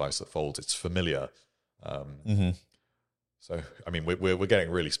 inch device that folds. It's familiar. So, I mean, we're getting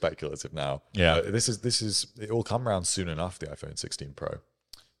really speculative now. Yeah. This is it will come around soon enough, the iPhone 16 Pro.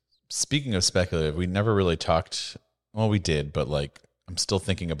 Speaking of speculative, we never really talked. Well, we did, but like, I'm still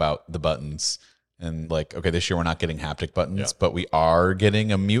thinking about the buttons. And like, okay, this year we're not getting haptic buttons, but we are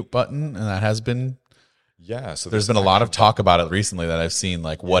getting a mute button, and that has been. Yeah. So there's been a lot of talk about it recently that I've seen,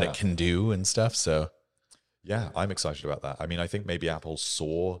 like what it can do and stuff. So. Yeah, I'm excited about that. I mean, I think maybe Apple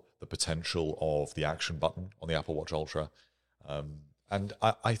saw the potential of the action button on the Apple Watch Ultra. And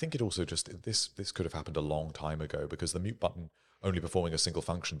I think it also just, this could have happened a long time ago, because the mute button only performing a single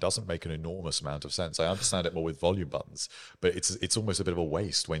function doesn't make an enormous amount of sense. I understand it more with volume buttons, but it's almost a bit of a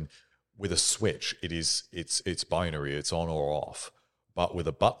waste when with a switch, it's binary, it's on or off. But with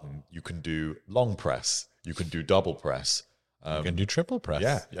a button, you can do long press, you can do double press. You can do triple press.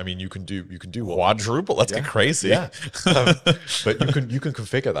 Yeah, I mean, you can do quadruple. Let's get crazy. Yeah, but you can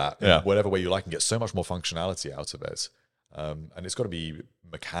configure that in whatever way you like and get so much more functionality out of it. And it's got to be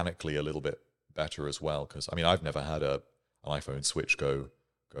mechanically a little bit better as well. Because I mean, I've never had an iPhone switch go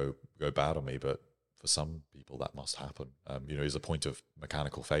bad on me, but for some people that must happen. Is a point of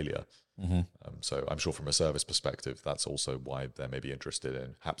mechanical failure. So I'm sure from a service perspective, that's also why they may be interested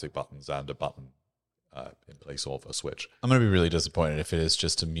in haptic buttons and a button in place of a switch. I'm going to be really disappointed if it is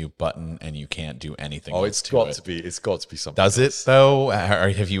just a mute button and you can't do anything. Oh, it's got to be something. Does it though?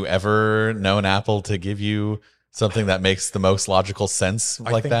 Have you ever known Apple to give you something that makes the most logical sense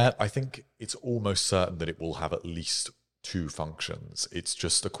that? I think it's almost certain that it will have at least 2 functions. It's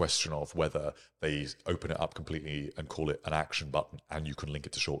just a question of whether they open it up completely and call it an action button and you can link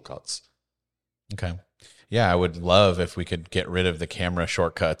it to shortcuts. Okay. Yeah, I would love if we could get rid of the camera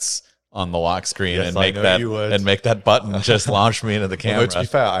shortcuts on the lock screen Yes, and I make know that you would. and make that button just launch me into the camera. Although to be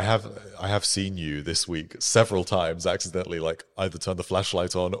fair, I have seen you this week several times accidentally, like either turn the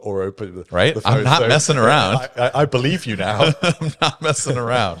flashlight on or open the Right? the phone. I'm not messing around. I believe you now. I'm not messing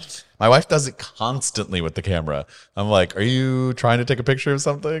around. My wife does it constantly with the camera. I'm like, "Are you trying to take a picture of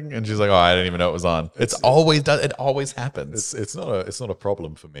something?" And she's like, "Oh, I didn't even know it was on." It always happens. It's not a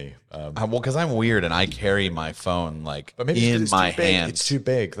problem for me. Well, because I'm weird and I carry my phone like But maybe in it's my too big. hand. It's too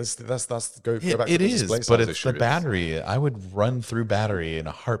big. That's go back to It the is, display but size it's issue. the battery. I would run through battery in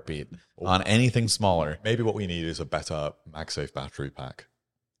a heartbeat on anything smaller. Maybe what we need is a better MagSafe battery pack.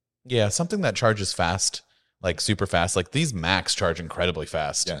 Yeah, something that charges fast, like super fast. Like these Macs charge incredibly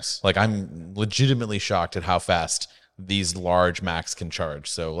fast. Yes. Like I'm legitimately shocked at how fast these large Macs can charge.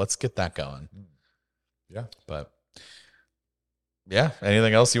 So let's get that going. Yeah. But yeah,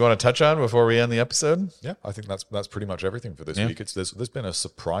 anything else you want to touch on before we end the episode? Yeah, I think that's pretty much everything for this week. There's been a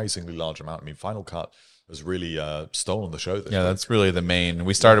surprisingly large amount. I mean, Final Cut has really stolen the show this week. That's really the main.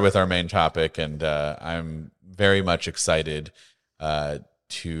 We started with our main topic, and I'm very much excited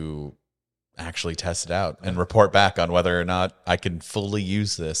to actually test it out and report back on whether or not I can fully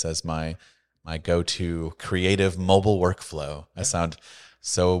use this as my go-to creative mobile workflow. I sound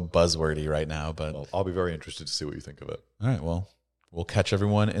so buzzwordy right now, but Well, I'll be very interested to see what you think of it. all right, well, we'll catch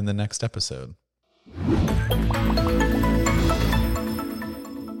everyone in the next episode.